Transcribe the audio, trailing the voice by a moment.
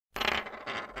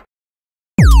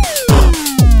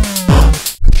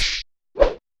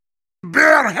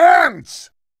Silence!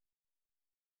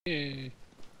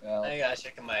 Well, I gotta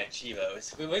check on my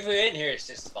Chivos. We in here, it's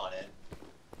just spawn in.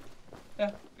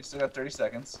 yeah, we still got 30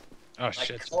 seconds. Oh My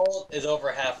shit. cold is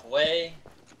over halfway.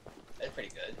 That's pretty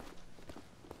good.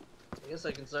 I guess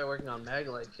I can start working on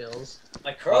Maglite kills.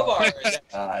 My crowbar is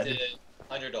God. actually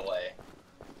 100 away.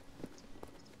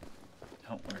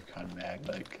 Don't work on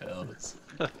Maglite kills.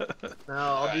 No,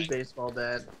 I'll do Alright. baseball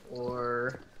bat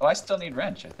or Oh, I still need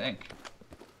wrench, I think.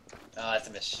 Oh, that's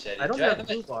a machete. I don't Do I have the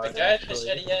blue bar, do I have the actually.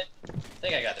 machete yet? I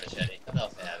think I got the machete. Someone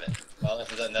else may have it. Well,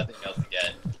 if there's nothing else to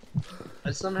get.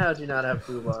 I somehow do not have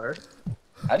foobar.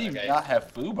 How do you Okay. not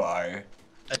have foobar?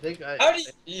 I think I. How do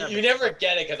you never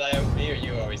get it because me or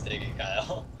you always take it,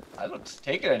 Kyle. I don't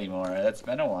take it anymore. That's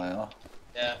been a while.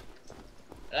 Yeah.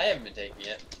 And I haven't been taking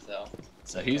it, so.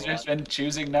 So he's just been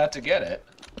choosing not to get it.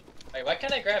 Wait, why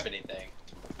can't I grab anything?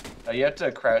 You have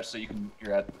to crouch so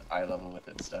you're at eye level with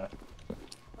it and stuff.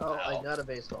 Oh, Ow. I got a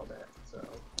baseball bat. So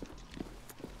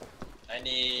I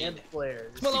need. and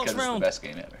flares. Well, Because it's the round. best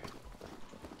game ever.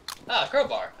 Ah,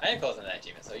 crowbar. I am close on that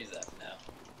achievement, so I'll use that for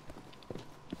now.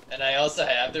 And I also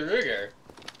have the Ruger.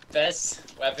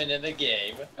 Best weapon in the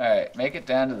game. Alright, make it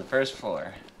down to the first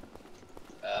floor.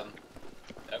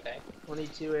 Okay.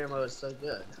 22 ammo is so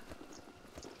good.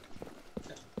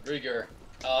 Ruger.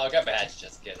 Oh, I got badge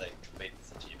just in case I complete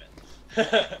this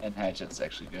achievement. And hatchet's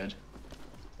actually good.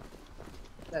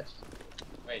 That's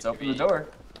Wait, Let's do open the we- door.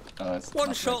 Oh, it's One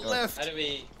not shot the door. left. How do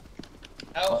we...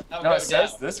 Well, How no, go it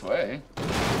says down? this way.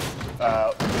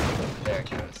 There it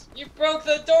goes. You broke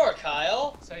the door,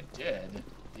 Kyle! Yes, I did.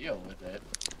 Deal with it.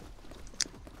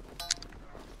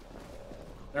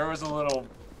 There was a little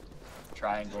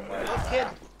triangle mark. oh, kid.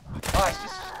 Oh, I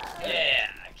just... Yeah,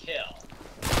 kill.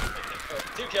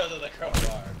 2 kills with the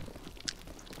crowbar.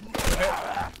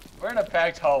 We're in a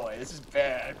packed hallway. This is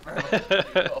bad for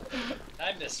people.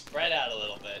 Time to spread out a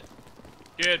little bit.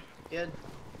 Good. Kid.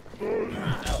 Oh,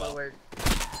 Oh, well. we're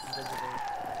invisible.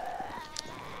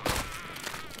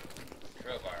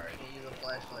 Crowbar. Can't use a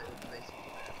flashlight with the baseball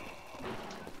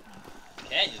bat.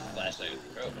 Can't use a flashlight with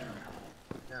the crowbar.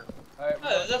 No. Alright, Oh,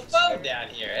 there's a phone down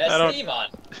here. It I has don't- Steam on.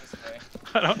 This way.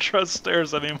 I don't trust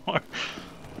stairs anymore.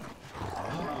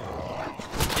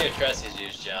 You trust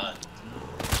issues, John.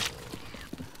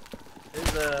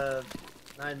 There's a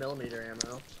 9mm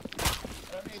ammo.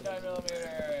 I don't need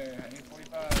 9mm. I need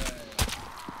 45.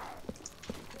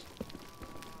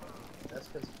 That's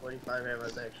because 45 ammo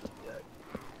is actually good.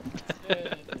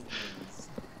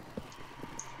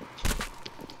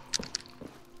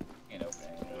 Can't open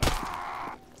it.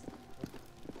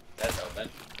 That's open.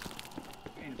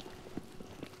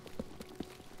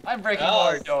 I'm breaking Oh.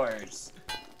 more doors.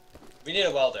 We need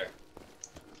a welder.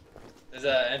 There's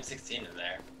a M16 in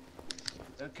there.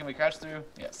 Can we crouch through?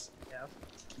 Yes. Yeah.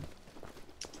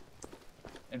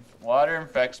 Water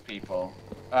infects people.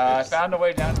 I found a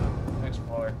way down to the next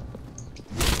floor.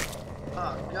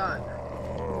 Oh, God.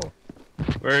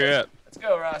 Where are you at? Let's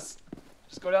go, Ross.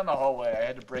 Just go down the hallway. I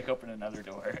had to break open another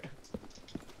door.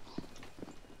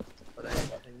 But I need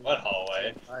What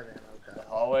hallway? 5 ammo, The Kyle.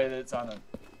 hallway that's on the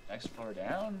next floor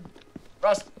down.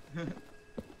 Ross!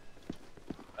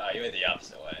 Oh, you went the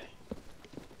opposite way.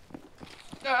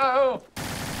 No!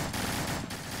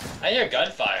 I hear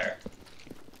gunfire.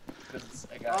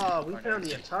 I got Oh, we found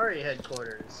the Atari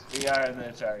headquarters. We are in the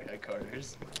Atari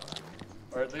headquarters.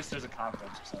 Or at least there's a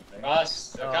conference or something.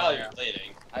 Ross, Oh, Kyle, yeah. you're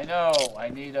bleeding. I know. I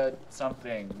need a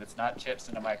something that's not chips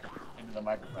in a into the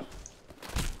microphone.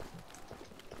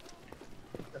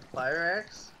 The fire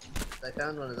axe? I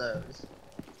found one of those.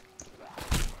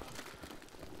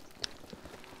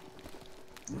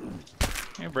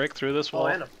 Can you break through this Oh, wall?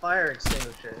 and a fire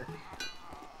extinguisher.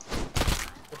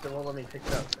 But they won't let me pick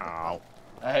it up. Ow.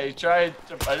 I tried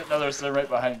to, I didn't know there was someone right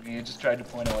behind me. I just tried to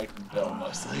point away from Bill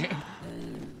mostly.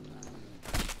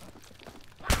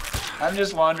 I'm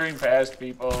just wandering past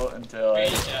people until We I...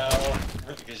 know,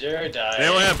 because you're dying. They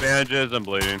don't have bandages, I'm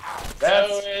bleeding. So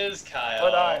That's is Kyle.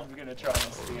 what I'm gonna try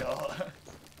and steal.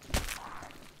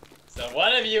 So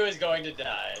one of you is going to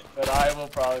die. But I will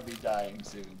probably be dying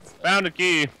soon. So. Found a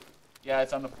key. Yeah,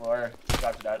 it's on the floor.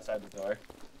 Dropped it outside the door.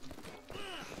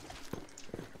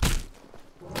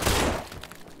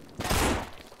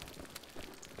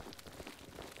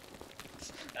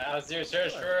 How's your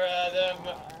search for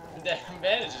the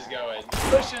bandages going?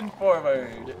 Pushing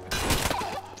forward.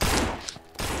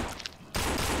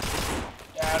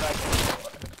 Yeah, I'm not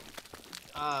going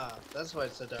Ah, that's why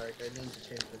it's so dark. I need to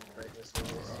change the brightness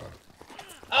levels.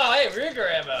 Oh, hey,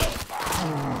 Ruger ammo!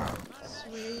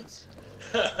 Sweet.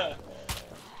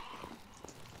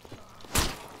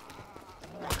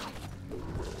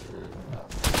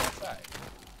 outside.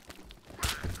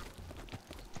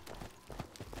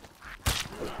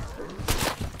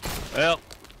 Well,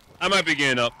 I might be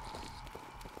getting up.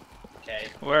 Okay.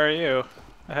 Where are you?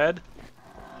 Ahead?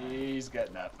 He's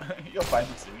getting up. You'll find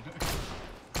him soon.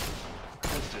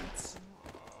 Distance.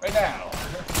 Right now.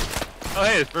 Oh,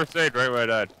 hey, it's first aid right where I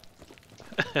died.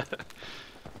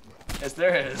 Yes,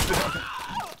 there is.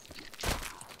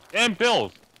 And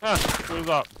pills. Huh, who's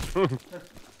up?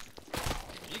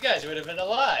 You guys would have been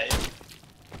alive.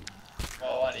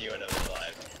 Well, one of you would have been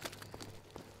alive.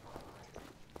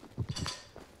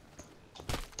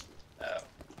 Oh.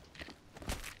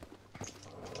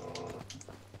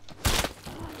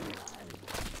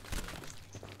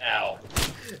 Ow.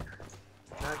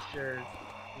 Not sure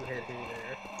who hit who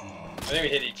there. I think we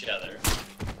hit each other.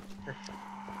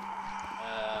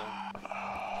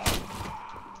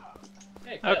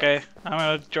 Hey, Phil. Okay, I'm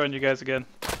gonna join you guys again.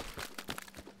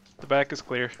 The back is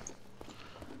clear.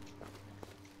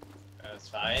 That's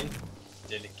fine.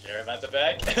 Didn't care about the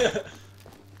back.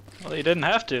 Well, you didn't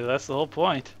have to, that's the whole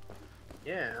point.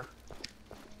 Yeah.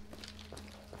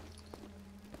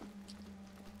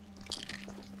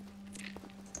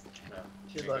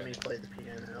 Should let me play the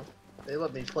piano. They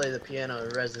let me play the piano in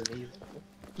Resident Evil.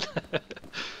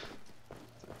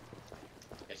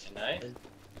 Good tonight.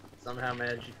 Somehow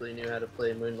magically knew how to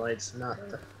play Moonlight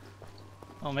Sonata.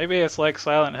 Well, maybe it's like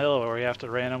Silent Hill where you have to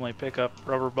randomly pick up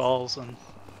rubber balls and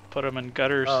put them in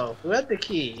gutters. Oh, who had the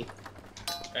key?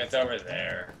 It's over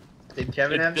there. Did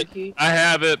Kevin have the key? I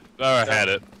have it. Oh, I had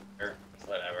it. Or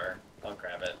whatever. I'll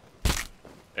grab it.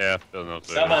 Yeah, doesn't know.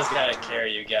 Someone's gotta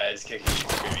carry you guys kicking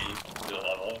me to the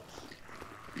level.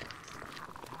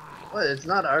 Well, it's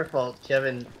not our fault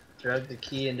Kevin drug the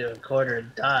key into a corner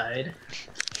and died.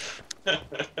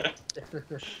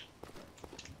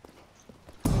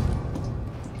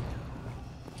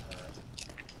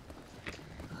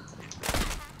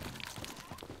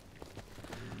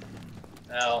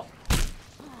 Well,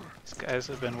 These guys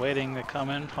have been waiting to come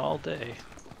in all day.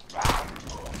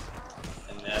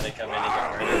 and now they come in and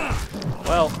get murdered.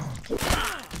 Well,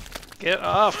 get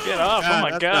off, get off! Oh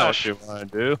my gosh! That's not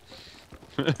what you want to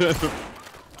do.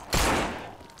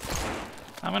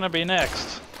 I'm gonna be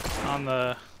next on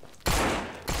the.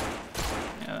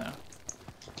 Yeah,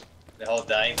 The whole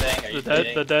dying thing? Are you the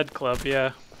kidding? dead club.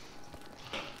 Yeah.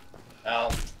 Oh.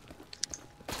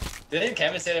 Didn't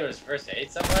Kevin say there was first aid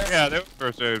somewhere? Yeah, that was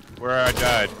first aid where I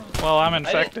died. Well, I'm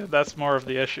infected. That's more of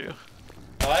the issue.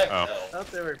 Oh, I have Oh. I pills. thought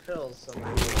there were pills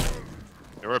somewhere.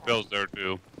 There were pills there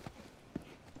too.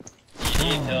 You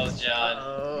need pills, John.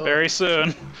 Oh. Very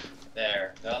soon.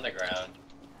 There, they're on the ground.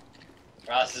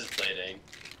 Ross is bleeding.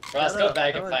 Ross, Shut go up,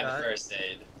 back oh and my find the God. first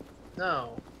aid.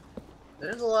 No.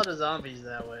 There's a lot of zombies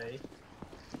that way.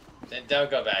 Then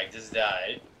don't go back, just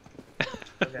die.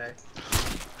 Okay.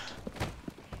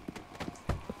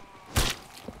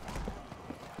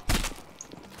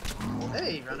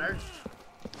 Hey, runner.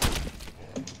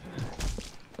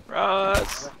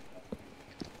 Ross.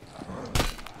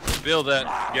 Fill that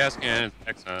gas can.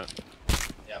 Excellent.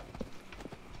 Yep.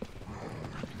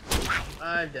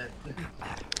 I'm dead.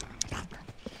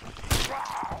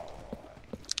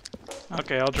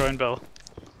 Okay, I'll join Bill.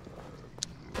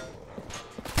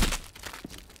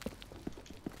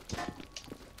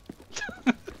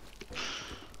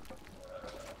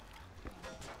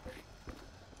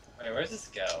 Wait, where's this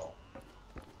go?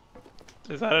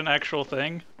 Is that an actual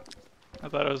thing? I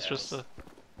thought it was just Yes. a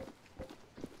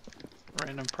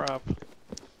random prop.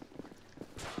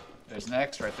 There's an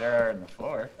X right there in the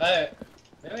floor.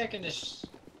 Maybe I can just...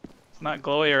 It's not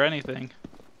glowy or anything.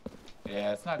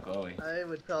 Yeah, it's not glowy. I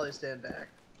would probably stand back.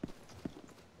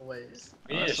 A ways.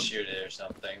 We need to Awesome. shoot it or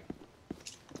something.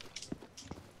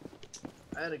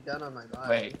 I had a gun on my body.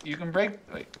 Wait, you can break.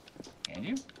 Wait, can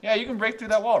you? Yeah, you can break through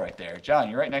that wall right there. John,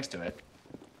 you're right next to it.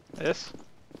 This?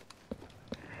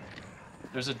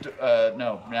 There's a.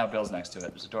 No, now Bill's next to it.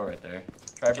 There's a door right there.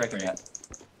 Try breaking break. that.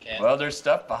 Can't. Well, there's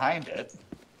stuff behind it.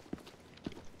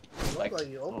 It looked Like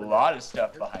you a opened lot it. of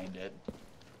stuff behind it.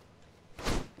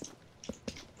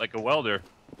 Like a welder.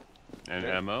 And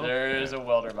There- ammo. There is a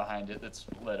welder behind it that's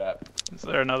lit up. Is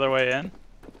there another way in?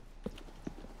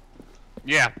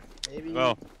 Yeah. Maybe,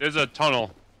 Well, there's a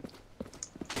tunnel.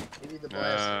 maybe the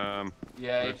blast.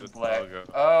 Yeah, Where's it's the black. logo?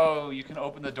 Oh, you can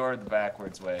open the door the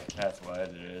backwards way. That's what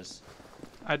it is.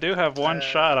 I do have one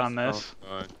shot on this.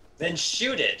 Oh, Then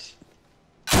shoot it!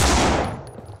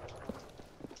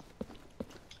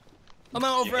 I'm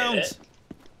out You of hit rounds. it?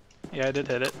 Yeah, I did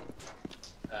hit it.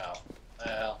 Oh.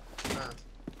 Well. Huh.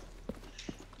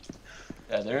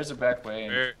 Yeah, there is a back way.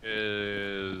 And Where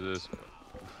is this?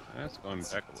 That's going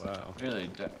back a while. really.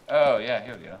 Oh yeah,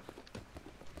 here we go.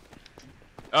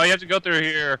 Oh, you have to go through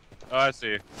here. Oh, I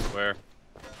see. Where?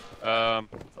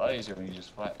 It's lot easier when you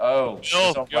just fly. Oh, there's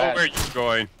Bill, a go where ladder. you're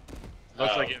going.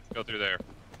 Looks Oh. like you have to go through there.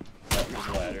 Yep, there's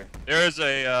a ladder. There's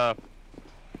a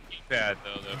keypad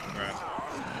though that we're gonna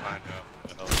find out what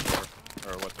the hell it's for,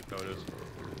 or what the code is.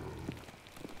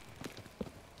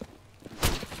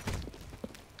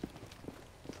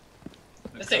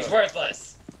 This thing's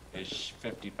worthless. It's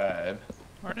 55.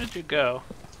 Where did you go?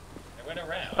 I went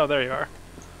around. Oh, there you are.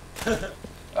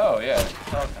 Oh yeah.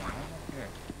 Oh, here.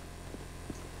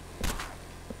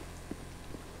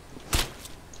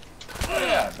 Oh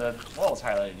yeah, the wall's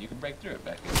highlighted. You can break through it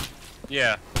back here.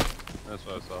 Yeah, that's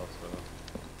what I saw. So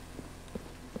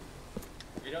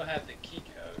We don't have the key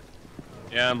code.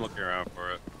 yeah, I'm looking around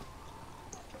for it.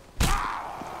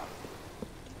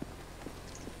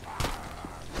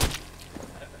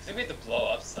 I think we have to blow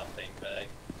up something, but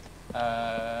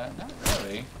Not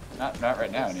really. Not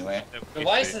right now anyway. the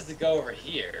Y says to go over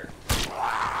here.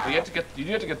 Well, you do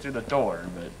have to get through the door,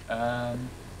 but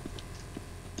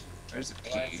where's the The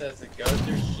Y key? says to go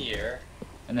through here.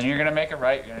 And then you're gonna make a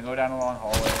right. You're gonna go down a long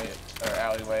hallway or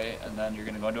alleyway, and then you're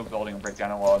gonna go into a building and break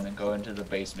down a wall, and then go into the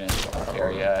basement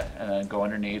area, and then go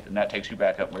underneath, and that takes you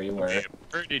back up where you were. A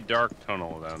pretty dark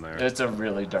tunnel down there. It's a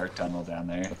really dark tunnel down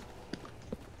there.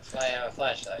 That's why I have a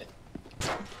flashlight.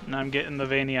 And I'm getting the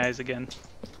veiny eyes again.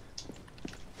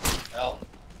 Well,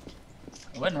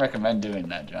 I wouldn't recommend doing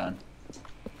that, John.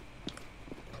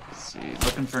 Let's see,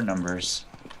 looking for numbers.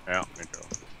 Yeah, me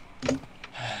too.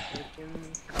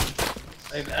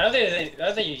 I don't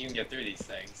think you can get through these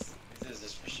things. This is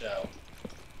just for show.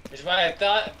 Which is why I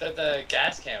thought that the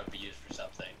gas can would be used for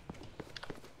something.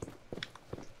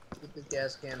 Did the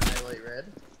gas can highlight red?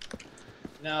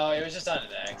 No, it was just on an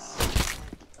X.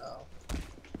 Oh.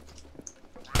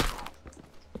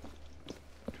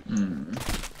 Hmm.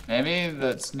 Maybe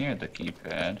that's near the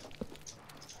keypad.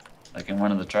 Like in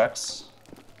one of the trucks.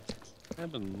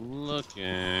 I've been looking.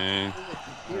 There's a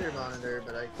computer monitor,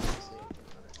 but I can't see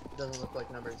anything on it. It doesn't look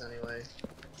like numbers anyway.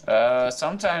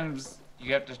 Sometimes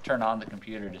you have to turn on the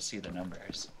computer to see the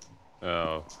numbers.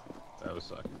 Oh, that was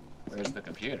suck. Where's the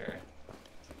computer?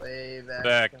 Way back.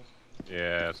 Back.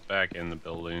 Yeah, it's back in the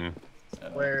building.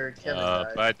 Where Kevin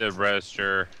died. By the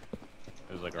register.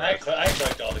 There's like a I register.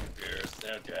 clicked all the computers. They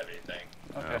don't do have anything.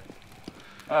 Okay.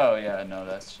 Oh yeah, no,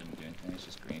 that shouldn't do anything. It's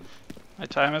just green. My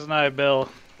time is nigh, Bill.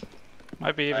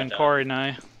 Might be even done. Corey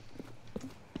nigh.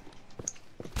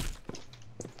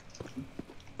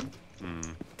 Hmm.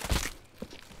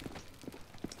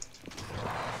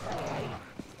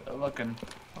 Still looking.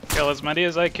 I'll kill as many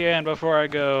as I can before I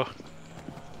go.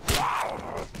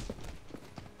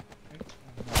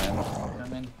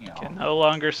 I'm in here. Can no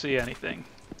longer see anything.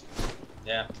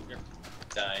 Yeah, you're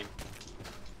dying.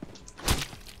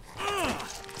 Oh,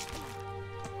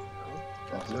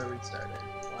 that's where we started.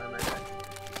 Why am I back?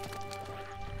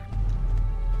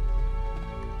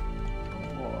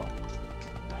 Whoa.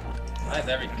 Why is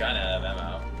every gun out of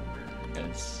ammo?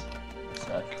 It's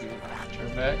not cute.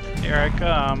 Turn back. Here I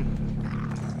come.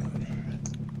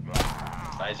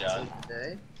 Bye, John.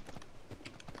 Today?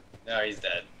 No, he's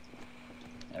dead.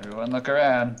 Everyone look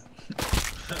around.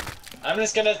 I'm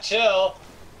just gonna chill.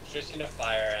 Just gonna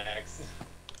fire axe.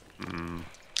 Hmm.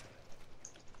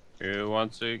 Who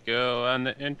wants to go on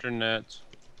the internet?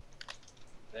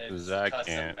 It's 'Cause I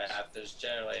custom can't. map. There's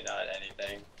generally not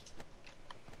anything.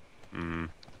 Hmm.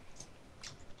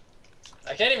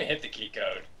 I can't even hit the key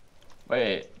code.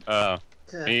 Wait, Can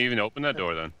you even open that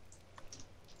door then?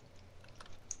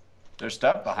 there's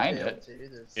stuff behind it.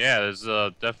 Yeah, there's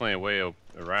definitely a way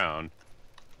around.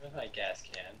 Where's my gas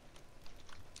can?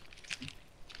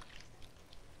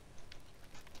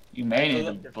 You may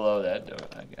need to blow that door,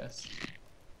 I guess.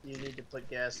 You need to put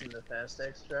gas in the Fast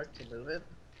X truck to move it.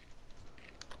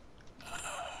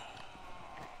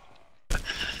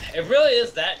 It really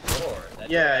is that door. That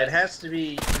Yeah, door it has to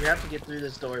be. You have to get through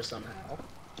this door somehow.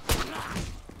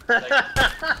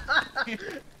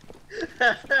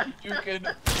 You can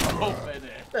open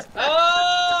it.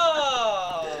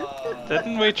 Oh!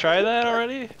 Didn't we try that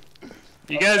already?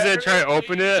 You guys didn't try to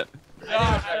open it?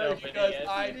 I No, opened because it.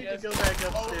 I You need to just go back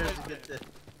upstairs opened and get the. You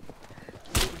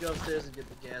need to go upstairs and get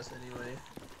the gas anyway.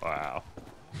 Wow.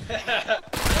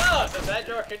 Oh, so that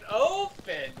door can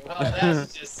open! Well,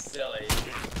 that's just silly.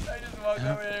 I just walk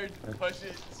over there and push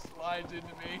it, it slides into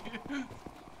me.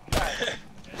 That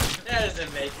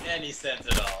doesn't make any sense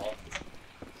at all.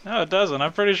 No, it doesn't.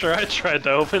 I'm pretty sure I tried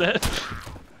to open it.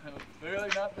 Clearly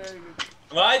not very good.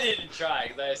 Well, I didn't try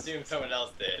because I assumed someone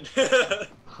else did.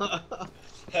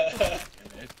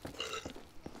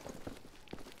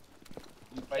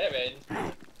 Kevin.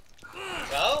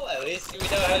 Well, at least we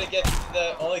know how to get to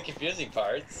the only confusing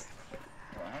parts.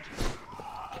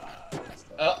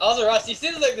 Also, Ross, you see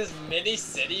there's like this mini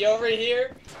city over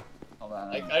here? Hold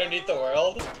on. Like underneath the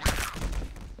world?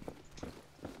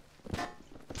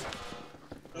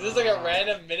 This is like a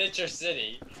random miniature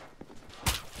city.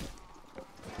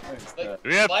 Where's like- the- Do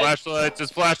we have Light- flashlights?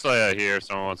 There's flashlight out here.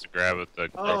 Someone wants to grab it. The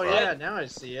Oh crowbar. yeah, now I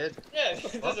see it. Yeah,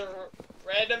 there's a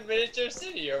random miniature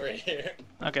city over here.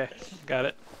 Okay, got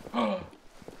it.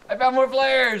 I found more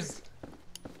flares!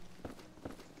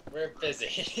 We're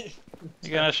busy.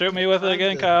 You gonna shoot me with it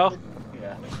again, Time to Kyle?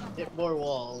 Yeah. Hit more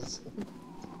walls.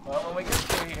 Well, when we get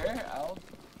through here, I'll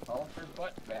call for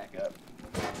butt back up.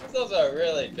 This is a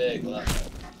really big level.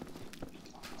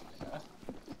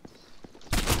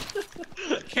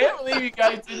 I can't believe you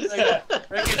guys did like a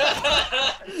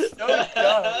freaking so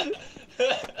dumb.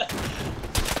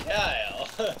 Kyle.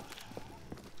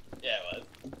 Yeah, it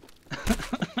was.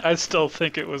 I still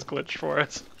think it was glitched for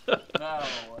us. No.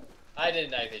 I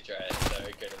didn't actually try it, so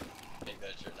we couldn't make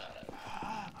that sure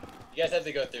not. You guys have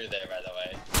to go through there, by the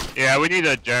way. Yeah, we need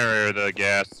a generator, the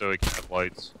gas, so we can have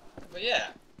lights. But yeah,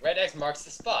 red X marks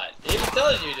the spot. It even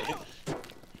tells you to.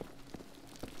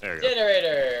 There you go.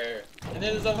 Generator! And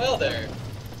then there's a welder.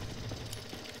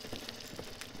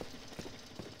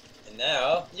 And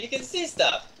now, you can see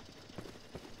stuff.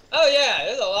 Oh yeah,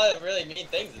 there's a lot of really mean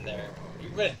things in there. You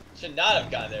should not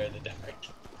have gone there in the dark.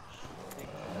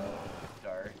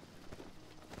 Dark.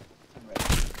 I'm ready.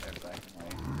 They're black and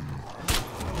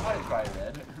white. I'll try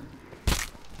red.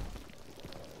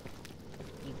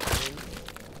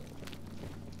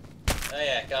 Oh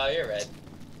yeah, Kyle, you're red.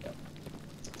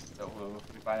 So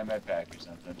if we find a med pack or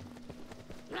something,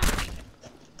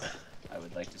 I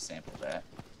would like to sample that.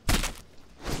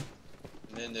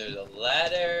 And then there's a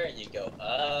ladder, and you go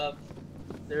up.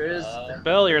 There is.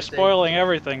 Bill, you're spoiling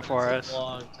everything for It's us. a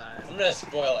long time. I'm gonna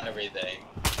spoil everything.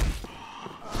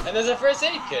 And there's a first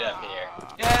aid kit up here.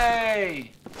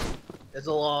 Yay! It's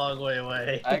a long way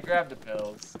away. I grabbed the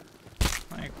pills.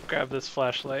 I grab this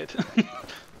flashlight.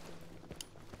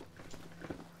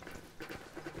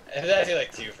 And there's actually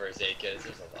like 2 first aid kits,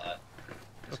 there's a lot.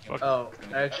 The fuck? Oh,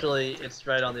 actually, it's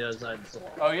right on the other side of the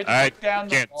wall. Oh, you have to I look down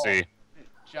the can't wall. see.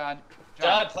 John,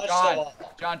 John, punch the wall.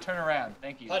 John, turn around.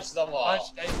 Thank you. Punch the wall.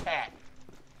 Punch that pack.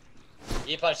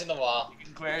 You punch in the wall. You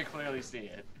can very clearly see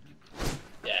it.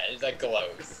 Yeah, it like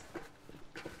glows.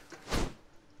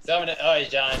 So I'm gonna. Oh, hey,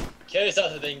 John, kill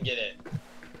yourself so they can get it.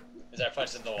 As I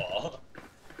punch in the wall.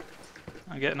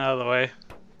 I'm getting out of the way.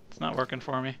 It's not working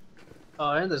for me.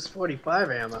 Oh, and there's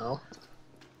 45 ammo.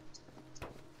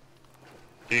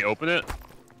 Can you open it?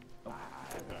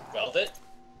 Weld it.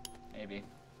 Maybe.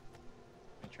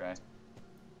 Let me try.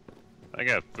 I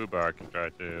got a food bar I can try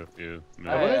too if you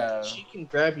move. I, uh, She can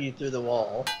grab you through the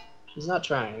wall. She's not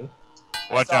trying.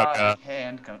 Watch I saw out, Kyle. a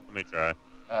hand come. Let me try.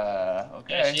 Yeah,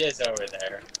 Okay. she is over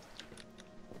there.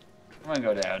 I'm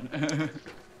gonna go down.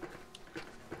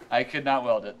 I could not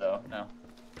weld it though. No.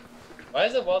 Why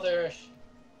is the welder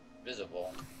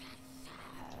visible?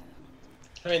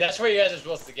 I mean, that's where you guys are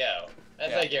supposed to go.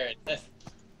 That's Yeah. like your. That's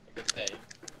a good thing.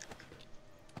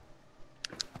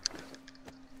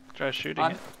 Try shooting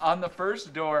On, it. on the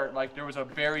first door, like there was a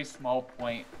very small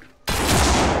point.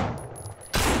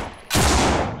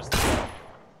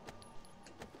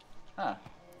 Huh.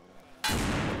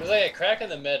 There's like a crack in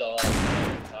the middle, like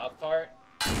the top part.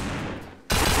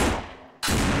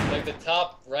 Like the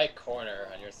top right corner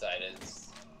on your side is.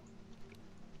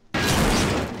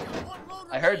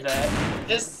 I heard that.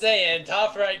 Just saying,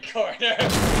 top right corner.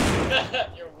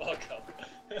 You're welcome.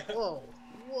 Whoa.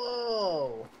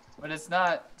 Whoa. But it's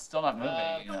not, still not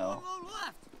moving, you know.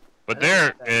 But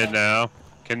they're in now.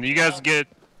 Can you guys get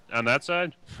on that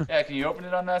side? Yeah, can you open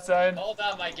it on that side? Hold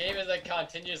on, my game is like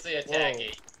continuously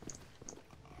attacking.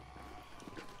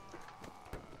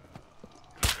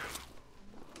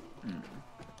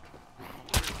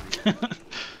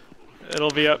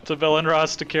 It'll be up to Bill and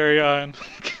Ross to carry on.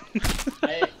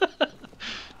 Hey,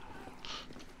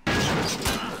 There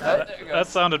it That goes.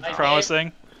 sounded I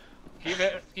promising. Keep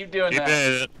doing Keep that.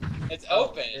 it. it's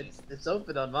open. It's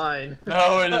open on mine.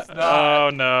 No, it is not. Oh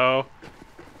no.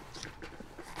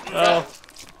 Oh,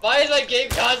 Why is my game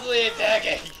constantly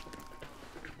attacking?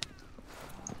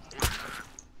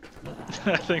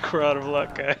 I think we're out of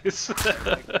luck, guys. I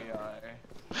think we are.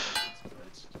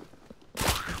 It's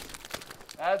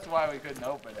glitched. That's why we couldn't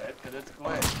open it, because it's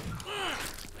glitched.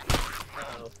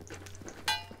 Uh-oh.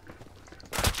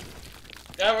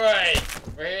 Alright,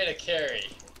 we're here to carry.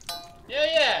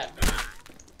 Yeah.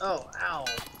 Oh, ow.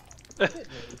 Hit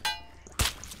me.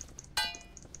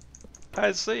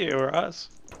 I see you, Ross.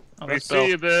 Oh, We that's Bill. see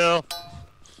you, Bill.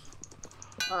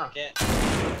 Huh. Can't,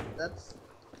 That's.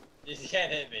 you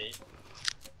can't hit me.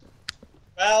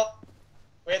 Well,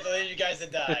 We have to leave you guys to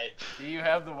die. Do you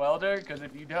have the welder? Because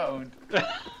if you don't,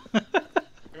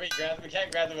 We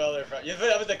can't grab the welder from. You put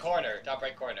it up in the corner, top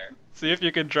right corner. See if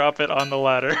you can drop it on the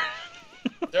ladder.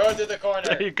 Throw it to the corner.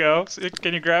 There you go. See,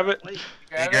 can you grab it? Wait,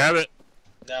 Can you grab it?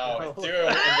 No, do it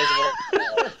invisible.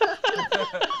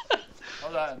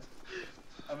 hold on.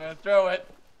 I'm gonna throw it.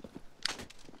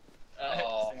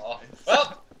 Oh.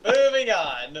 Well, moving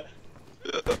on.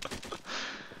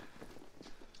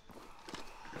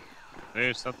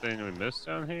 Maybe something we missed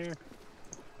down here?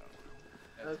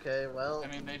 okay, well, I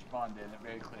mean, they spawned in. It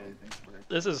very clearly things work.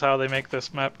 This is how they make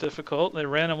this map difficult. They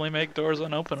randomly make doors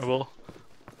unopenable.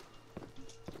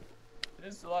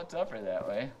 It's a lot tougher that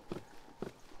way.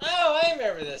 Oh, I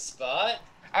remember this spot.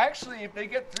 Actually, if they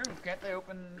get through, can't they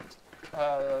open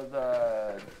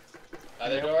the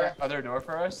Other door? other door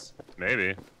for us?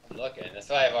 Maybe. I'm looking. That's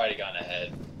why I've already gone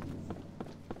ahead.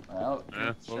 Well,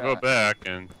 We'll go back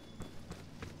and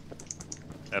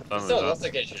that It thumbs still up. looks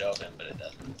like it should open, but it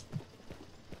doesn't.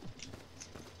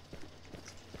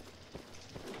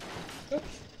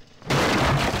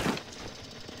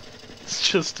 It's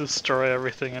just destroy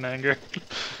everything in anger.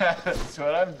 That's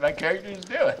what my character's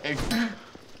doing.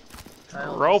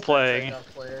 Kyle Role just playing. take out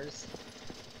players.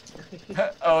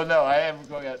 Oh no, I am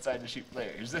going outside to shoot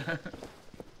players.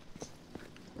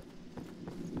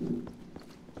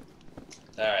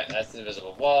 Alright, that's the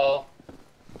invisible wall.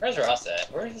 Where's Ross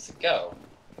at? Where does it go?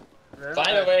 Remember Find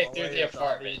a that way hallway through the of zombies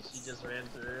apartments. You just ran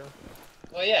through.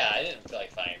 Well, yeah, I didn't feel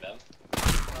like finding them.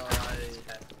 Oh, I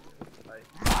had to. Like...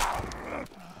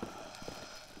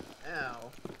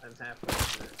 Ow. I'm halfway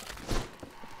through.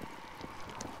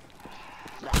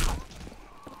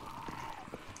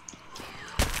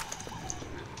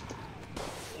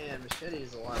 Yeah, machete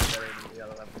is a lot better than the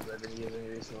other weapons I've been using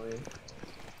recently.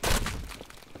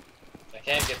 I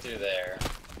can't get through there.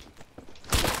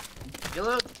 You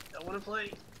look! I wanna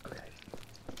play! Okay.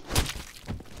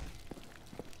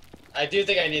 I do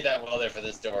think I need that welder for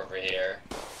this door over here.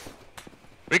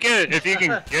 We can, if you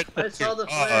can get I saw the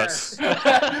us.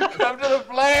 Come to the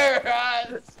flare,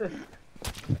 guys!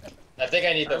 I think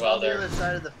I need the I'm on the welder. other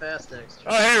side of the fast exit.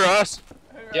 Oh, hey, Ross.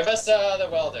 Give us the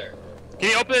welder. Can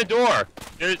you open the door?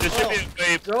 There should be a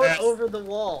way Throw it past. over the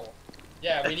wall.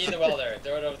 Yeah, we need the welder.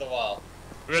 Throw it over the wall.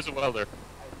 Where's the welder?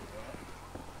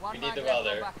 We need the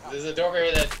welder. There's a door over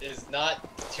here that is not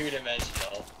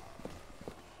two-dimensional.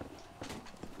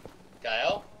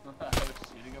 Kyle? I was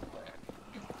shooting a flare.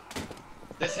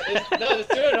 This is, no, just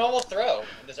do a normal throw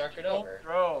and just arc it Don't over.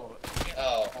 throw.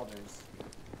 Oh. Holders.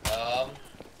 Oh.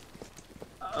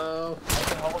 I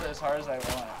can hold it as hard as I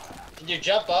want. Can you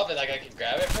jump up and like I can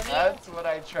grab it from you? That's what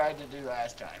I tried to do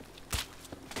last time.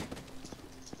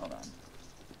 Hold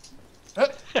on.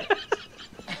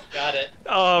 Got it.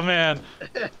 Oh man.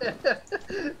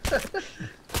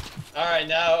 Alright,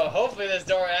 now hopefully this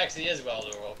door actually is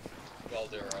welderable.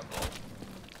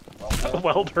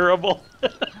 Well durable.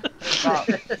 Stop.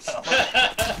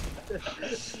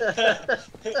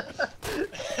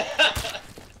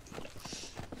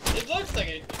 It looks like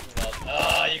it can weld.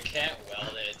 Oh, you can't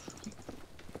weld it.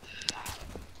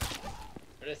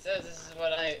 But it says this is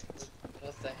what I'm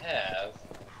supposed to have.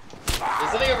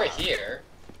 There's something over here.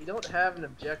 You don't have an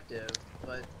objective,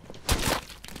 but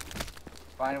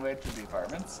Find a way to the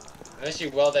apartments. Unless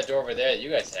you weld that door over there that you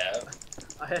guys have.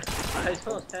 I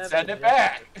don't have. Send an it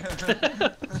back.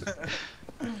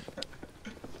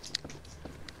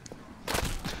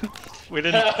 We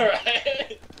didn't.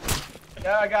 Alright.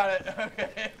 Yeah, I got it.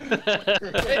 Okay.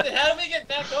 Wait, then how do we get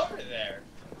back over there?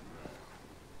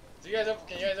 Do you guys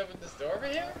can you guys open this door over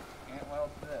here? Can't weld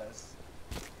this.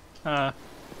 Huh.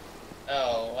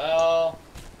 Oh, well.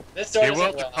 This door You doesn't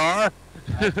want the weld. car?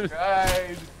 I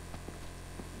tried.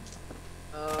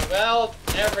 Weld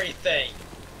everything.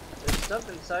 There's stuff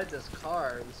inside this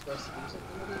car. Are we supposed to do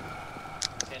something with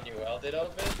it? Can you weld it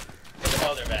open? Get the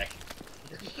welder back.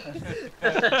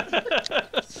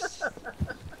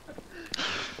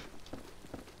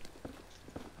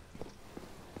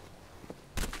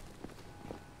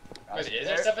 Wait, is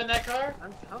there stuff in that car?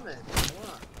 I'm coming.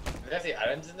 Come on. Do we have the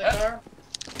items in the car?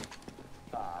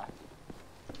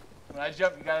 When I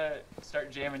jump, you gotta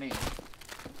start jamming in.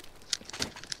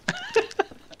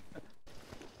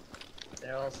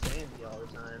 They're all sandy all the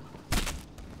time.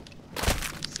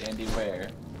 Sandy where?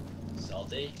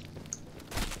 Salty.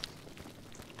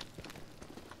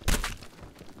 I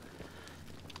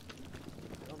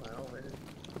don't know. We're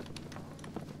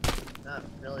not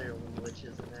familiar with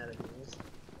witches' anatomies.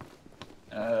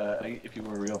 If you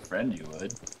were a real friend, you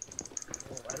would.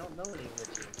 Well, I don't know any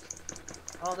witches.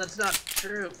 Oh, that's not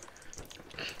true.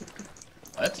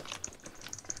 What?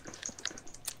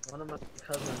 One of my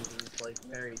cousins is like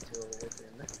married to a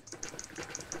woman.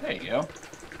 There you go.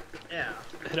 Yeah.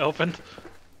 It opened.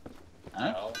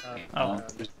 Huh? No. Oh.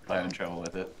 Just having trouble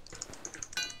with it.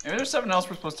 Maybe there's something else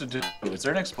we're supposed to do. Is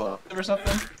there an explosive or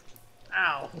something?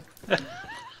 Ow.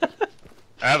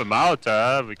 I have a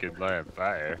Molotov. We could light on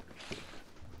fire.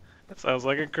 That sounds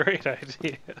like a great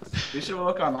idea. We should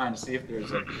look online to see if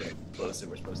there's like an explosive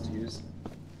we're supposed to use.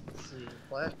 Let's see,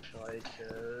 flashlight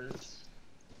shows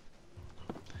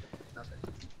nothing.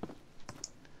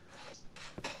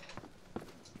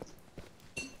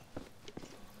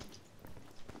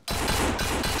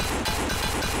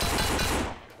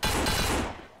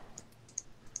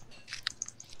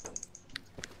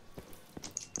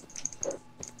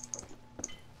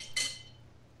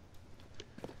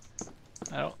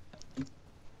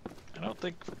 I don't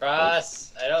think.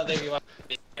 Ross, I don't think we want to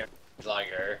be here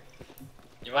longer.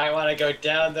 You might want to go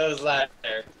down those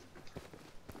ladders.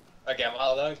 Okay, I'm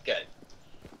all alone. Good.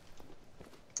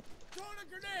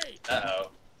 Uh-oh.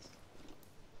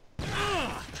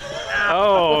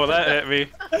 Oh, that hit me.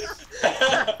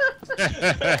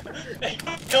 It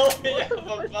killed me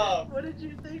up above. What did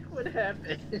you think would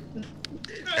happen?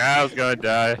 Kyle's gonna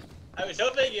die. I was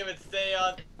hoping it would stay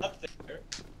on up there.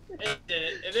 It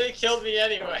didn't. It didn't kill me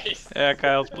anyways. Yeah,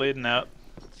 Kyle's bleeding out.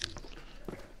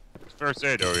 It's first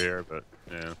aid over here, but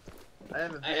yeah. I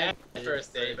have a I have band-aid,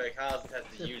 first aid, but Kyle has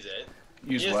to use it.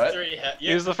 Use He has what?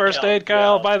 Use the first aid,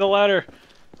 Kyle, by the ladder.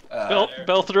 Uh,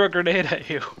 Bill threw a grenade at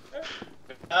you.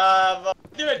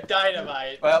 Do a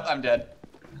dynamite. well, I'm dead.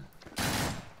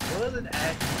 It wasn't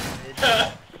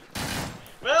accident.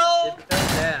 Well, It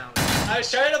fell down. I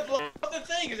was trying to blow up the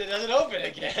thing because it doesn't open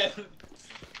again.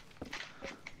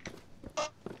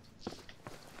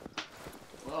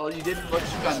 Well, you didn't look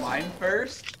online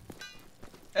first?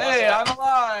 Hey, I'm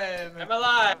alive! I'm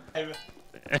alive.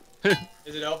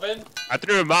 Is it open? I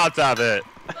threw a Molotov at it.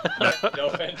 It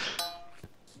open.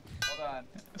 Hold on.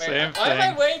 Wait, Same why am I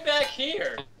thing. way back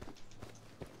here?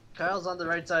 Kyle's on the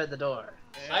right side of the door.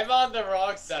 I'm on the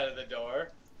wrong side of the door.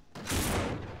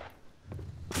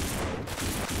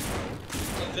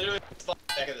 It's literally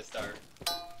back at the start.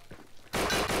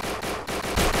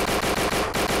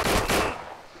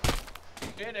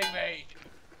 Kidding me.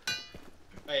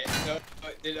 Wait, so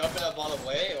did it open up all the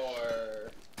way,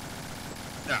 or?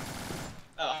 No.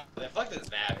 Oh, then fuck this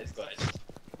map. It's glitched.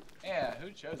 Yeah,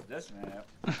 who chose this map?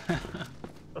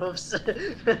 Oops.